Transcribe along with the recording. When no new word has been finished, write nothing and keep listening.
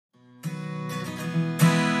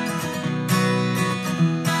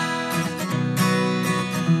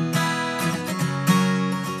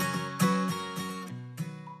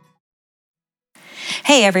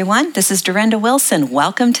Hey everyone, this is Dorinda Wilson.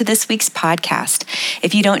 Welcome to this week's podcast.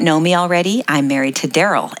 If you don't know me already, I'm married to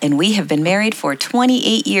Daryl, and we have been married for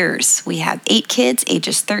 28 years. We have 8 kids,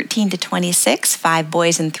 ages 13 to 26, 5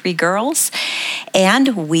 boys and 3 girls,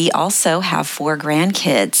 and we also have 4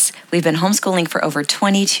 grandkids. We've been homeschooling for over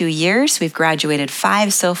 22 years. We've graduated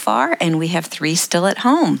 5 so far, and we have 3 still at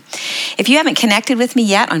home. If you haven't connected with me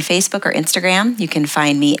yet on Facebook or Instagram, you can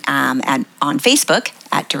find me on Facebook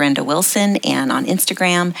at Dorinda Wilson, and on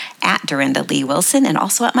Instagram at Dorinda Lee Wilson, and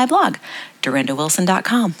also at my blog,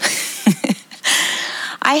 dorindawilson.com.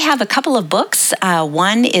 I have a couple of books.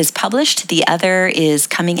 One is published. The other is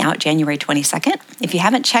coming out January 22nd. If you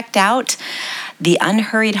haven't checked out The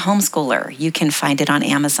Unhurried Homeschooler, you can find it on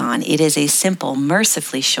Amazon. It is a simple,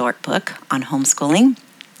 mercifully short book on homeschooling,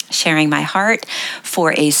 sharing my heart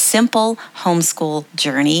for a simple homeschool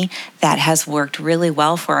journey that has worked really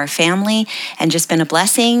well for our family and just been a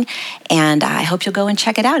blessing. And I hope you'll go and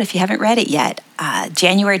check it out if you haven't read it yet.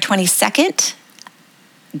 January 22nd,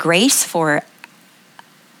 Grace for...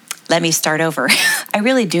 Let me start over. I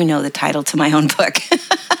really do know the title to my own book.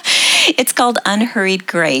 It's called Unhurried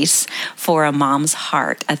Grace for a Mom's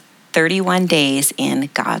Heart, 31 Days in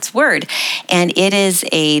God's Word. And it is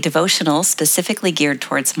a devotional specifically geared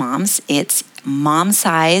towards moms. It's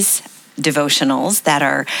mom-size devotionals that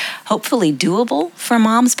are hopefully doable for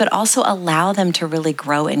moms, but also allow them to really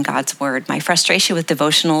grow in God's Word. My frustration with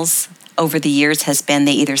devotionals over the years has been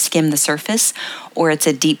they either skim the surface or it's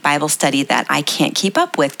a deep Bible study that I can't keep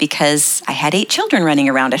up with because I had 8 children running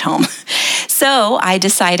around at home. So I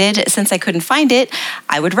decided, since I couldn't find it,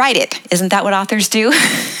 I would write it. Isn't that what authors do?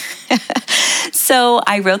 So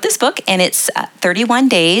I wrote this book, and it's 31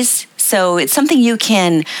 days. So it's something you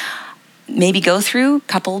can maybe go through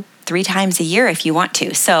 3 times a year if you want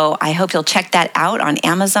to. So I hope you'll check that out on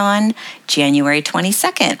Amazon January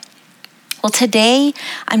 22nd. Well, today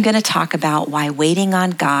I'm going to talk about why waiting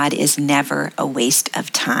on God is never a waste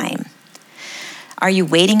of time. Are you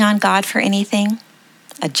waiting on God for anything?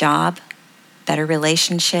 A job, better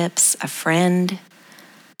relationships, a friend,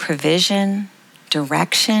 provision,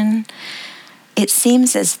 direction? It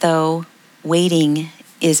seems as though waiting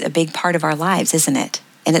is a big part of our lives, isn't it?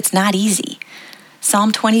 And it's not easy.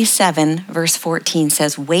 Psalm 27, verse 14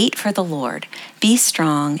 says, "Wait for the Lord, be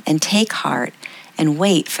strong and take heart and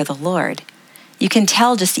wait for the Lord." You can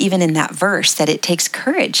tell just even in that verse that it takes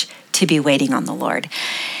courage to be waiting on the Lord.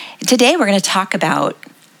 Today we're going to talk about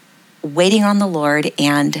waiting on the Lord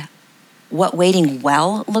and what waiting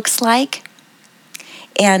well looks like,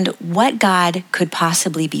 and what God could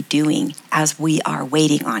possibly be doing as we are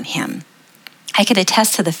waiting on Him. I can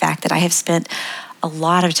attest to the fact that I have spent a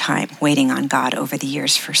lot of time waiting on God over the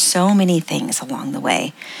years for so many things along the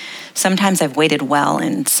way. Sometimes I've waited well,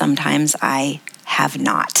 and sometimes I have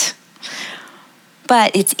not.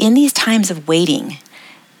 But it's in these times of waiting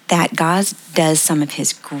that God does some of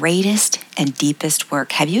His greatest and deepest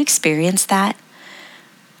work. Have you experienced that?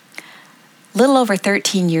 Little over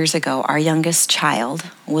 13 years ago, our youngest child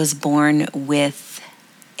was born with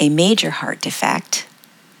a major heart defect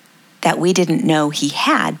that we didn't know he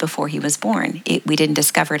had before he was born. We didn't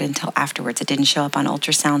discover it until afterwards. It didn't show up on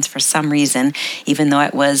ultrasounds for some reason, even though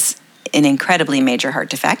it was an incredibly major heart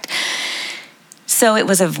defect. So it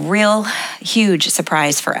was a real huge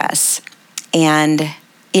surprise for us. And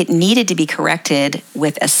it needed to be corrected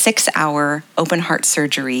with a 6-hour open heart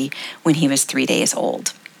surgery when he was 3 days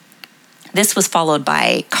old. This was followed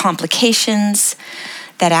by complications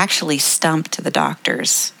that actually stumped the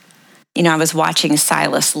doctors. You know, I was watching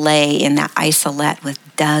Silas lay in that isolette with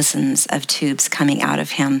dozens of tubes coming out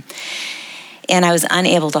of him, and I was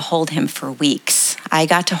unable to hold him for weeks. I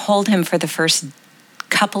got to hold him for the first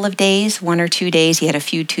couple of days, 1 or 2 days. He had a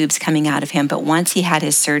few tubes coming out of him, but once he had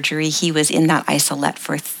his surgery, he was in that isolette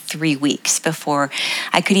for 3 weeks before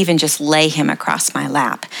I could even just lay him across my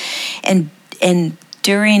lap. And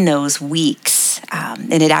during those weeks,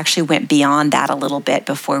 and it actually went beyond that a little bit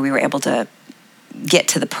before we were able to get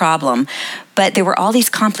to the problem, but there were all these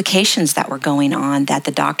complications that were going on that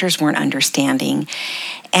the doctors weren't understanding.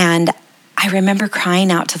 And I remember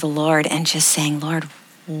crying out to the Lord and just saying, "Lord,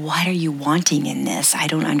 what are you wanting in this? I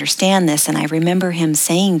don't understand this." And I remember Him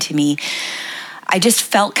saying to me, I just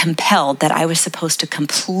felt compelled that I was supposed to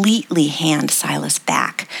completely hand Silas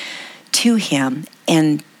back to Him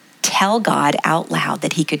and tell God out loud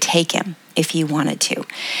that He could take him if He wanted to.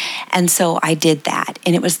 And so I did that.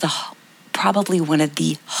 And it was probably one of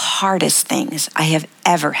the hardest things I have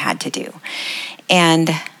ever had to do.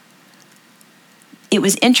 And it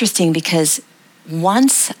was interesting because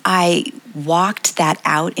once I walked that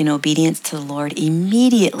out in obedience to the Lord,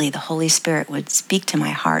 immediately the Holy Spirit would speak to my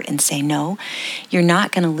heart and say, no, you're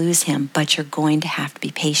not going to lose him, but you're going to have to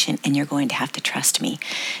be patient and you're going to have to trust me.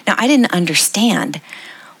 Now, I didn't understand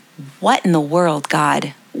what in the world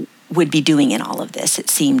God would be doing in all of this. It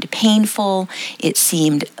seemed painful. It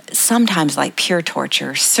seemed sometimes like pure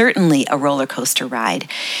torture, certainly a roller coaster ride.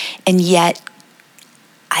 And yet,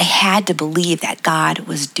 I had to believe that God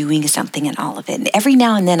was doing something in all of it. And every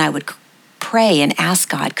now and then I would pray and ask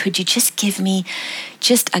God, could you just give me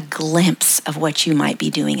just a glimpse of what you might be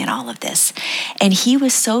doing in all of this? And he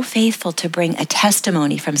was so faithful to bring a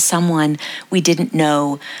testimony from someone we didn't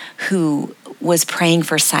know who was praying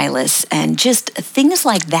for Silas, and just things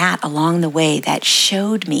like that along the way that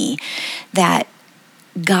showed me that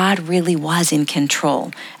God really was in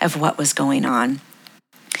control of what was going on.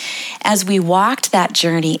 As we walked that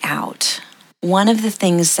journey out, one of the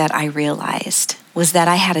things that I realized was that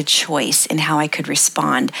I had a choice in how I could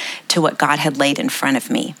respond to what God had laid in front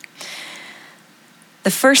of me.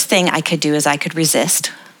 The first thing I could do is I could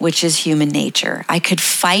resist, which is human nature. I could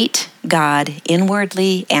fight God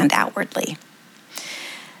inwardly and outwardly.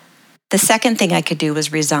 The second thing I could do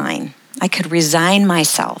was resign. I could resign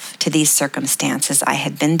myself to these circumstances I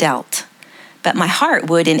had been dealt. But my heart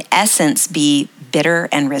would, in essence, be bitter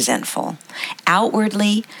and resentful.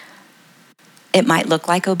 Outwardly, it might look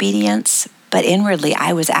like obedience, but inwardly,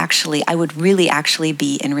 I would really actually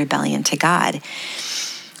be in rebellion to God.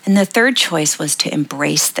 And the third choice was to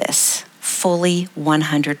embrace this fully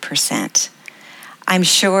 100%. I'm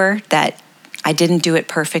sure that I didn't do it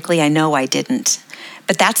perfectly. I know I didn't.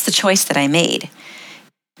 But that's the choice that I made.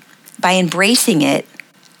 By embracing it,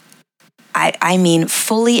 I mean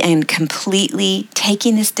fully and completely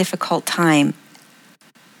taking this difficult time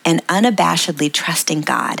and unabashedly trusting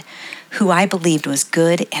God, who I believed was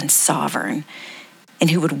good and sovereign, and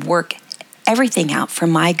who would work everything out for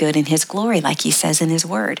my good and his glory, like he says in his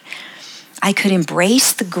word. I could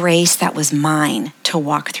embrace the grace that was mine to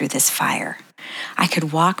walk through this fire. I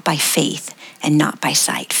could walk by faith and not by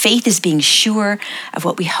sight. Faith is being sure of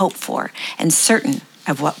what we hope for and certain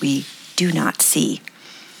of what we do not see.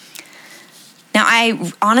 Now,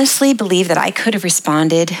 I honestly believe that I could have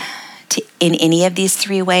responded in any of these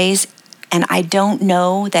three ways, and I don't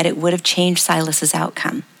know that it would have changed Silas's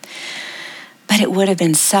outcome. But it would have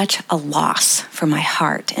been such a loss for my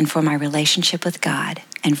heart and for my relationship with God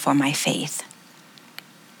and for my faith.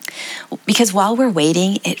 Because while we're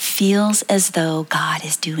waiting, it feels as though God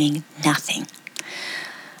is doing nothing.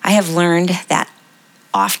 I have learned that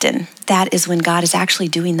often that is when God is actually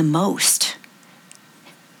doing the most.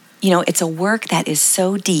 You know, it's a work that is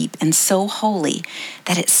so deep and so holy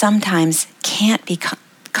that it sometimes can't be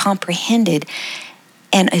comprehended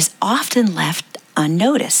and is often left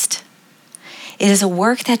unnoticed. It is a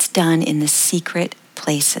work that's done in the secret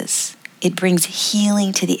places. It brings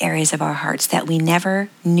healing to the areas of our hearts that we never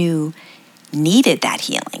knew needed that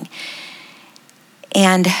healing.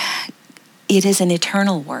 And it is an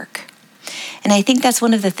eternal work. And I think that's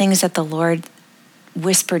one of the things that the Lord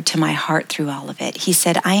whispered to my heart through all of it. He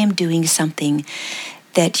said, I am doing something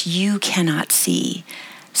that you cannot see.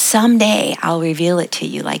 Someday I'll reveal it to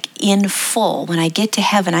you, like in full. When I get to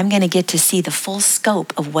heaven, I'm going to get to see the full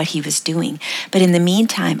scope of what he was doing. But in the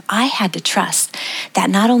meantime, I had to trust that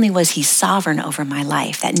not only was he sovereign over my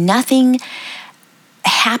life, that nothing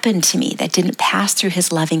happened to me that didn't pass through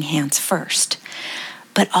his loving hands first,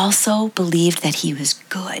 but also believed that he was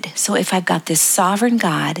good. So if I've got this sovereign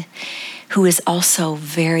God who is also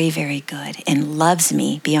very, very good and loves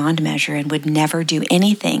me beyond measure and would never do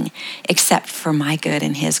anything except for my good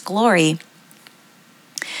and his glory,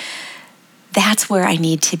 that's where I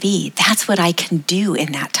need to be. That's what I can do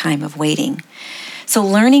in that time of waiting. So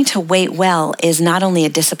learning to wait well is not only a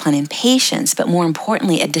discipline in patience, but more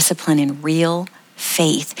importantly, a discipline in real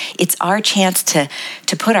faith. It's our chance to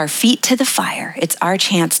put our feet to the fire. It's our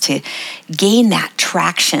chance to gain that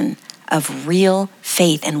traction of real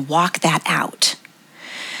faith and walk that out.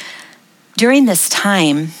 During this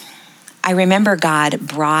time, I remember God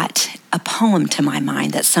brought a poem to my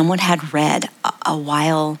mind that someone had read a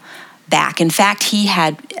while back. In fact, he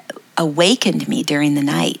had awakened me during the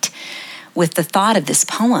night with the thought of this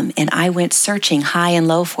poem, and I went searching high and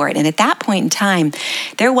low for it. And at that point in time,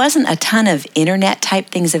 there wasn't a ton of internet type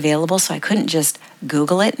things available, so I couldn't just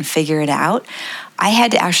Google it and figure it out. I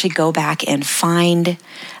had to actually go back and find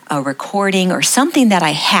a recording or something that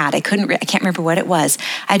I had. I can't remember what it was.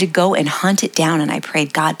 I had to go and hunt it down, and I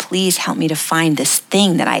prayed, God, please help me to find this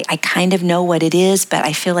thing that I kind of know what it is, but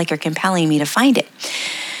I feel like you're compelling me to find it.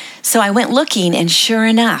 So I went looking, and sure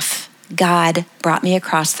enough, God brought me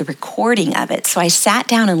across the recording of it. So I sat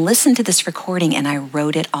down and listened to this recording and I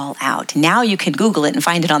wrote it all out. Now you can Google it and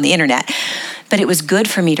find it on the internet. But it was good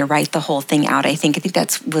for me to write the whole thing out. I think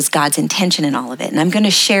that was God's intention in all of it. And I'm going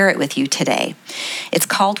to share it with you today. It's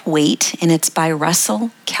called Wait, and it's by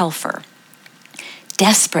Russell Kelfer.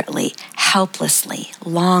 Desperately, helplessly,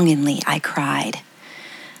 longingly, I cried.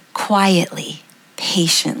 Quietly,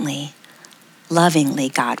 patiently, lovingly,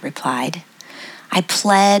 God replied. I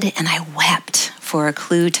pled and I wept for a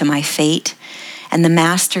clue to my fate, and the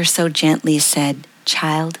master so gently said,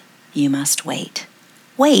 "Child, you must wait."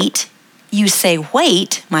 "Wait? You say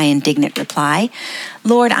wait," my indignant reply.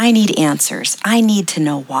 "Lord, I need answers. I need to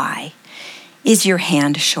know why. Is your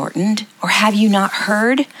hand shortened, or have you not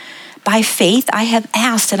heard? By faith I have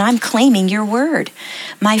asked, and I'm claiming your word.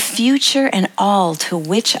 My future and all to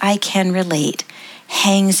which I can relate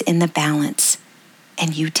hangs in the balance.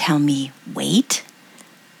 And you tell me, wait?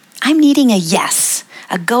 I'm needing a yes,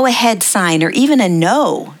 a go-ahead sign, or even a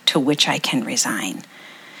no to which I can resign.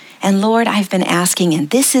 And Lord, I've been asking, and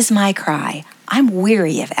this is my cry. I'm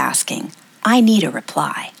weary of asking. I need a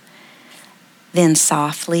reply." Then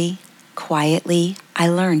softly, quietly, I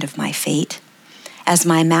learned of my fate, as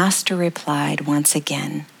my master replied once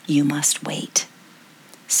again, "You must wait."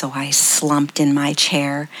 So I slumped in my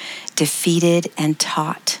chair, defeated and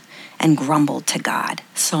taught, and grumbled to God.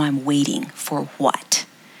 So I'm waiting for what?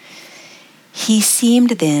 He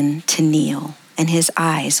seemed then to kneel, and his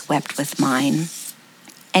eyes wept with mine.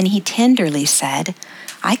 And he tenderly said,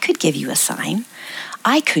 "I could give you a sign.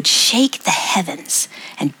 I could shake the heavens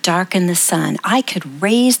and darken the sun. I could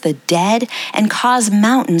raise the dead and cause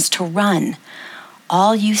mountains to run.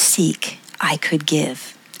 All you seek, I could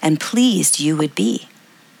give, and pleased you would be.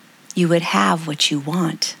 You would have what you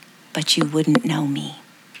want, but you wouldn't know me.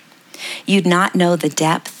 You'd not know the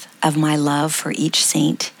depth of my love for each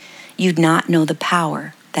saint. You'd not know the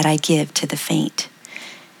power that I give to the faint.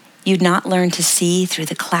 You'd not learn to see through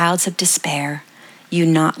the clouds of despair. You'd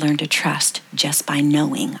not learn to trust just by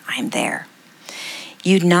knowing I'm there.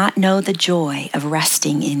 You'd not know the joy of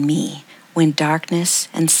resting in me when darkness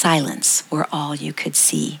and silence were all you could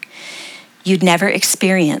see. You'd never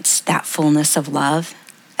experience that fullness of love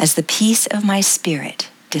as the peace of my spirit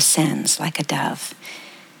descends like a dove.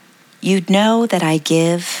 You'd know that I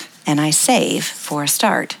give and I save for a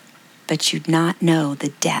start, but you'd not know the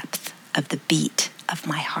depth of the beat of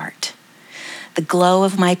my heart, the glow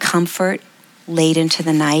of my comfort late into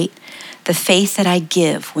the night, the faith that I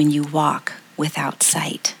give when you walk without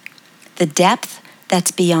sight, the depth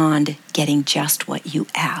that's beyond getting just what you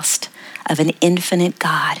asked of an infinite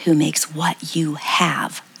God who makes what you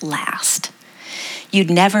have last. You'd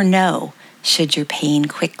never know, should your pain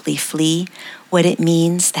quickly flee, what it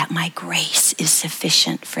means that my grace is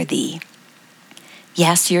sufficient for thee.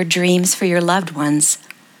 Yes, your dreams for your loved ones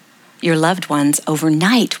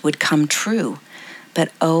overnight would come true.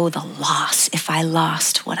 But oh, the loss if I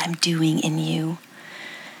lost what I'm doing in you.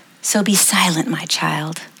 So be silent, my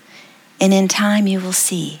child, and in time you will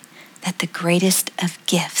see that the greatest of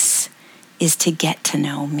gifts is to get to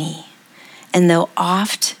know me. And though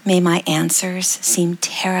oft may my answers seem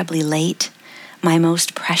terribly late, my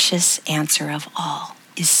most precious answer of all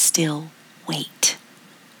is still wait.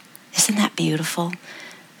 Isn't that beautiful?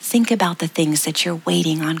 Think about the things that you're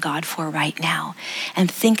waiting on God for right now, and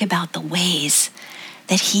think about the ways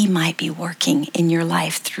that He might be working in your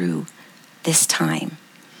life through this time.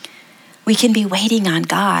 We can be waiting on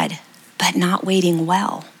God, but not waiting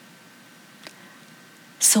well.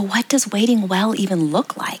 So what does waiting well even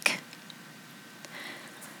look like?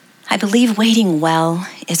 I believe waiting well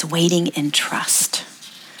is waiting in trust.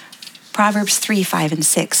 Proverbs 3, 5, and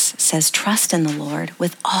 6 says, "Trust in the Lord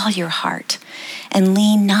with all your heart and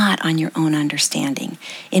lean not on your own understanding.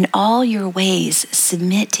 In all your ways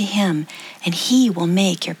submit to Him, and He will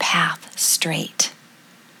make your path straight."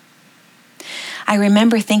 I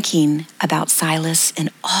remember thinking about Silas and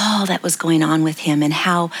all that was going on with him and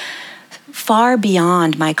how far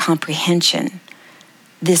beyond my comprehension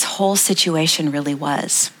this whole situation really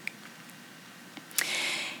was.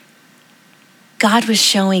 God was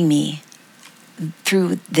showing me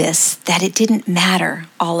through this that it didn't matter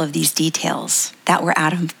all of these details that were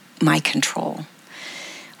out of my control.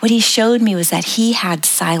 What He showed me was that He had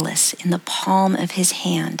Silas in the palm of His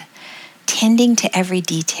hand, tending to every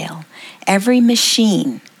detail, every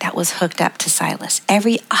machine that was hooked up to Silas,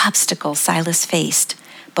 every obstacle Silas faced,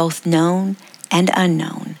 both known and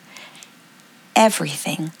unknown.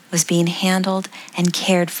 Everything was being handled and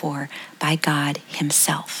cared for by God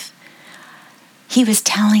Himself. He was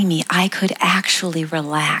telling me I could actually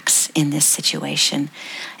relax in this situation,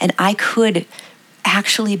 and I could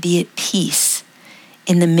actually be at peace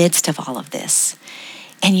in the midst of all of this.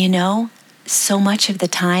 And you know, so much of the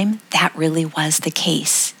time, that really was the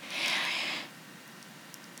case.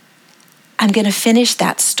 I'm going to finish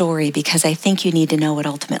that story because I think you need to know what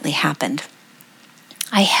ultimately happened.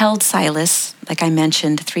 I held Silas, like I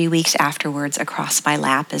mentioned, 3 weeks afterwards across my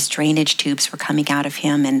lap as drainage tubes were coming out of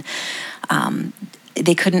him, and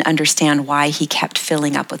they couldn't understand why he kept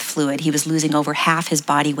filling up with fluid. He was losing over half his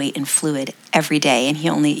body weight in fluid every day, and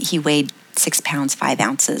he weighed 6 pounds, 5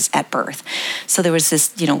 ounces at birth. So there was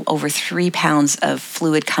this, over 3 pounds of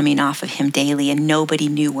fluid coming off of him daily, and nobody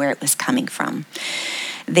knew where it was coming from.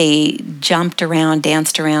 They jumped around,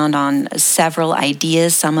 danced around on several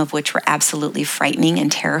ideas, some of which were absolutely frightening and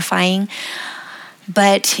terrifying.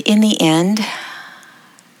 But in the end,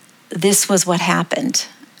 this was what happened.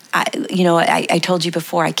 I told you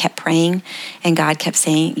before, I kept praying, and God kept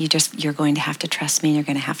saying, you're going to have to trust me, and you're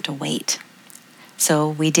going to have to wait. So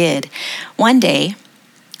we did. One day,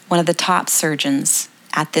 one of the top surgeons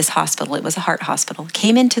at this hospital, it was a heart hospital,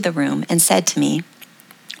 came into the room and said to me,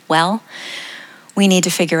 well, we need to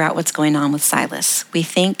figure out what's going on with Silas. We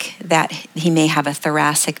think that he may have a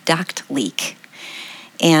thoracic duct leak.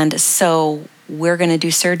 And so we're going to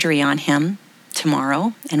do surgery on him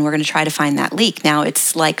tomorrow, and we're going to try to find that leak. Now,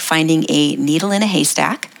 it's like finding a needle in a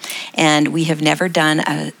haystack, and we have never done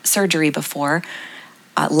a surgery before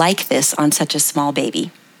like this on such a small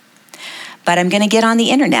baby. But I'm going to get on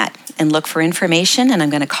the internet and look for information, and I'm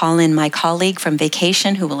going to call in my colleague from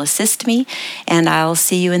vacation who will assist me, and I'll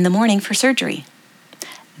see you in the morning for surgery.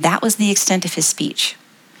 That was the extent of his speech.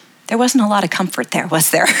 There wasn't a lot of comfort there, was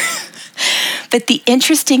there? But the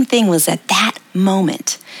interesting thing was at that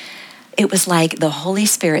moment, it was like the Holy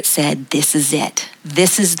Spirit said, this is it.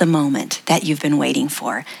 This is the moment that you've been waiting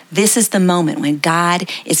for. This is the moment when God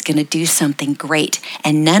is going to do something great.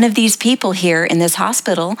 And none of these people here in this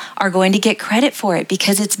hospital are going to get credit for it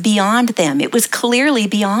because it's beyond them. It was clearly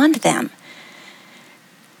beyond them.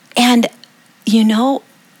 And,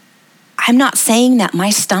 I'm not saying that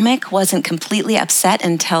my stomach wasn't completely upset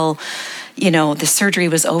until, the surgery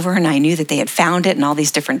was over and I knew that they had found it and all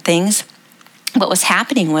these different things. What was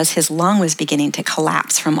happening was his lung was beginning to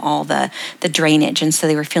collapse from all the drainage, and so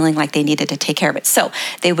they were feeling like they needed to take care of it. So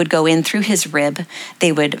they would go in through his rib,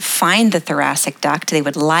 they would find the thoracic duct, they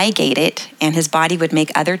would ligate it, and his body would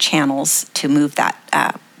make other channels to move that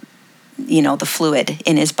the fluid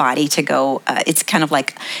in his body to go. It's kind of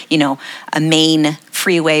like, a main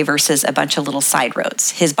freeway versus a bunch of little side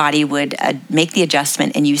roads. His body would make the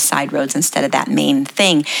adjustment and use side roads instead of that main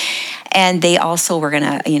thing. And they also were going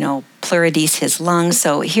to, pleurodese his lungs.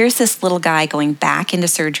 So here's this little guy going back into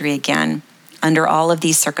surgery again under all of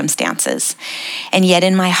these circumstances. And yet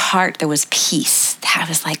in my heart, there was peace. I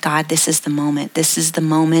was like, God, this is the moment. This is the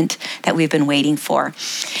moment that we've been waiting for.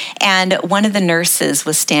 And one of the nurses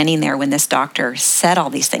was standing there when this doctor said all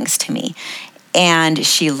these things to me. And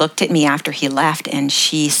she looked at me after he left and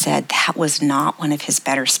she said, that was not one of his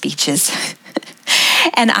better speeches.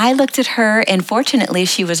 And I looked at her, and fortunately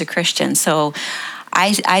she was a Christian. So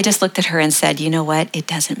I just looked at her and said, you know what? It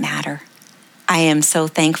doesn't matter. I am so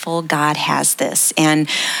thankful God has this. And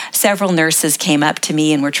several nurses came up to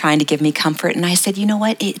me and were trying to give me comfort. And I said, you know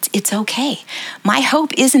what? It's okay. My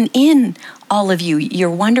hope isn't in all of you. You're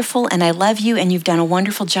wonderful and I love you and you've done a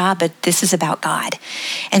wonderful job, but this is about God.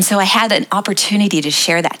 And so I had an opportunity to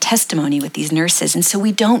share that testimony with these nurses. And so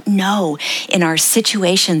we don't know in our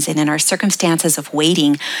situations and in our circumstances of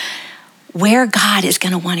waiting where God is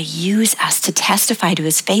going to want to use us to testify to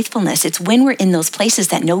his faithfulness. It's when we're in those places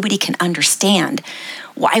that nobody can understand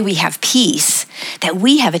why we have peace, that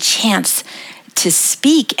we have a chance to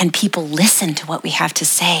speak and people listen to what we have to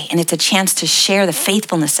say. And it's a chance to share the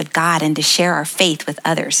faithfulness of God and to share our faith with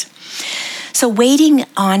others. So waiting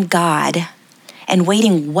on God and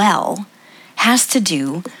waiting well has to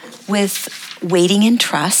do with waiting in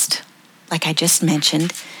trust, like I just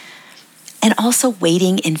mentioned, and also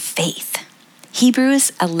waiting in faith.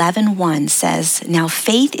 Hebrews 11:1 says, now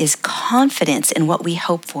faith is confidence in what we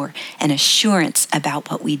hope for and assurance about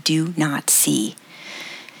what we do not see.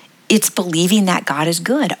 It's believing that God is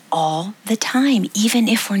good all the time, even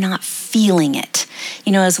if we're not feeling it.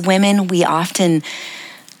 As women, we often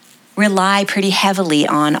rely pretty heavily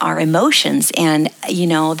on our emotions, and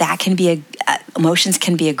that can be emotions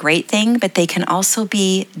can be a great thing, but they can also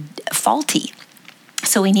be faulty.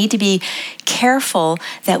 So we need to be careful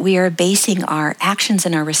that we are basing our actions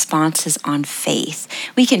and our responses on faith.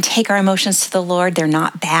 We can take our emotions to the Lord. They're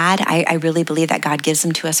not bad. I really believe that God gives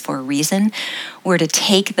them to us for a reason. We're to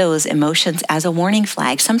take those emotions as a warning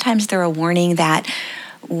flag. Sometimes they're a warning that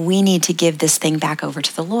we need to give this thing back over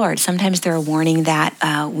to the Lord. Sometimes they're a warning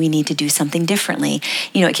that we need to do something differently.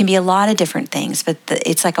 It can be a lot of different things, but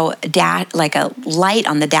it's like a light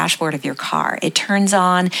on the dashboard of your car. It turns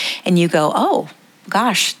on and you go, oh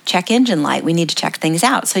gosh, check engine light. We need to check things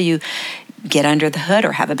out. So you get under the hood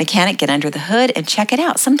or have a mechanic get under the hood and check it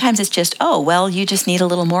out. Sometimes it's just, you just need a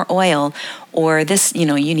little more oil, or this, you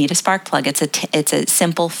need a spark plug. It's a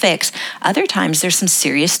simple fix. Other times there's some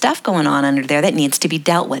serious stuff going on under there that needs to be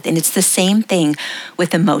dealt with. And it's the same thing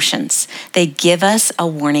with emotions. They give us a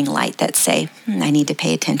warning light that say, I need to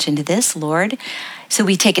pay attention to this, Lord. So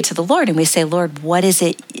we take it to the Lord and we say, Lord, what is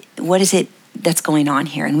it that's going on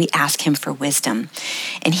here? And we ask him for wisdom,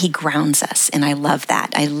 and he grounds us. And I love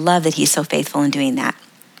that. I love that he's so faithful in doing that.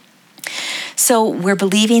 So we're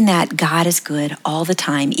believing that God is good all the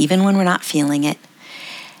time, even when we're not feeling it.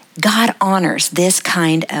 God honors this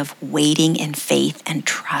kind of waiting in faith and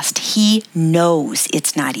trust. He knows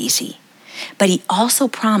it's not easy, but he also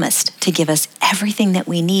promised to give us everything that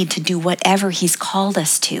we need to do whatever he's called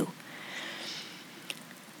us to.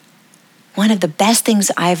 One of the best things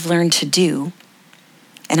I've learned to do,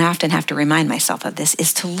 and I often have to remind myself of this,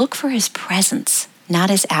 is to look for his presence, not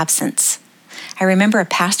his absence. I remember a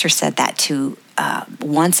pastor said that to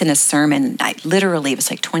once in a sermon. It was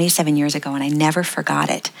like 27 years ago, and I never forgot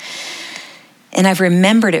it. And I've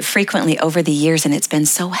remembered it frequently over the years, and it's been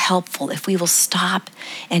so helpful. If we will stop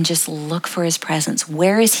and just look for his presence,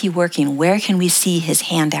 where is he working? Where can we see his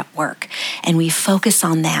hand at work? And we focus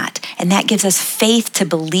on that. And that gives us faith to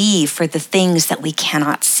believe for the things that we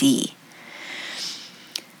cannot see.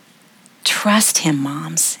 Trust him,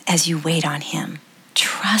 moms, as you wait on him.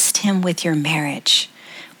 Trust him with your marriage,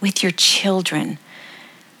 with your children,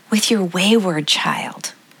 with your wayward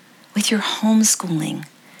child, with your homeschooling,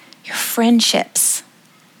 your friendships,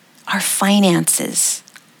 our finances,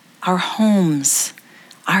 our homes,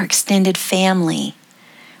 our extended family.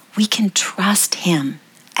 We can trust him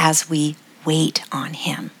as we wait on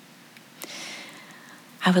him.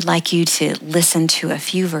 I would like you to listen to a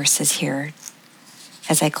few verses here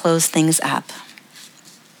as I close things up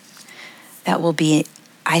that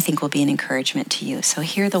I think will be an encouragement to you. So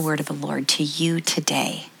hear the word of the Lord to you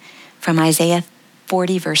today from Isaiah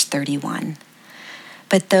 40, verse 31.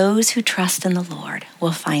 But those who trust in the Lord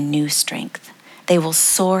will find new strength. They will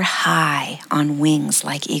soar high on wings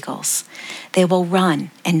like eagles. They will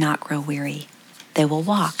run and not grow weary. They will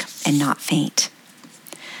walk and not faint.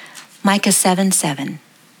 Micah 7:7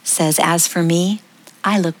 says, As for me,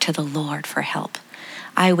 I look to the Lord for help.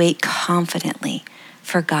 I wait confidently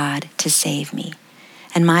for God to save me,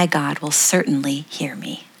 and my God will certainly hear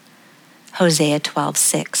me. Hosea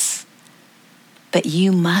 12:6. But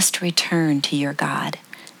you must return to your God,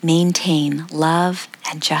 maintain love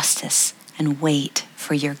and justice, and wait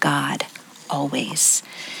for your God always.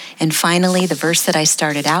 And finally, the verse that I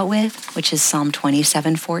started out with, which is Psalm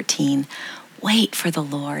 27:14. Wait for the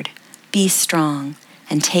Lord, be strong,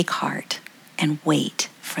 and take heart, and wait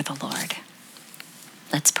for the Lord.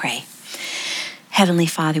 Let's pray. Heavenly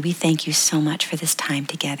Father, we thank you so much for this time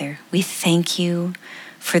together. We thank you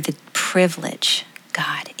for the privilege,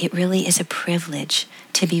 God. It really is a privilege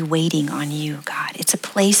to be waiting on you, God. It's a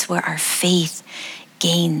place where our faith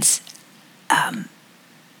gains,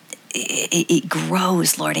 it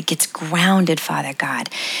grows, Lord. It gets grounded, Father God,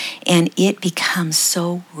 and it becomes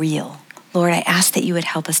so real. Lord, I ask that you would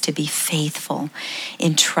help us to be faithful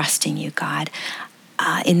in trusting you, God.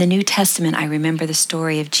 In the New Testament, I remember the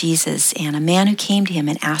story of Jesus and a man who came to him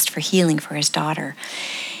and asked for healing for his daughter.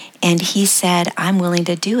 And he said, I'm willing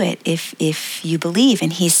to do it if you believe.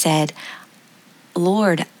 And he said,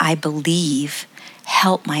 Lord, I believe,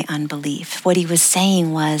 help my unbelief. What he was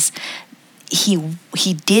saying was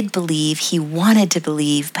he did believe, he wanted to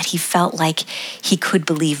believe, but he felt like he could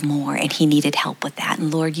believe more and he needed help with that.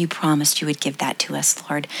 And Lord, you promised you would give that to us,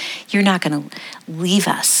 Lord. You're not going to leave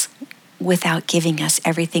us without giving us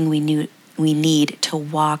everything we need to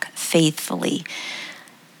walk faithfully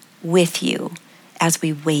with you as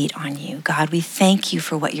we wait on you. God, we thank you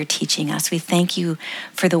for what you're teaching us. We thank you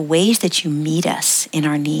for the ways that you meet us in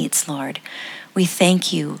our needs, Lord. We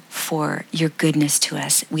thank you for your goodness to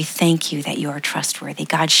us. We thank you that you are trustworthy.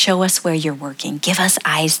 God, show us where you're working. Give us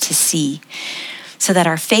eyes to see so that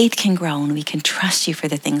our faith can grow and we can trust you for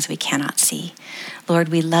the things we cannot see. Lord,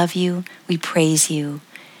 we love you, we praise you,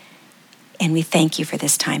 and we thank you for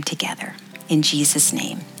this time together. In Jesus'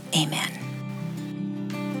 name, amen.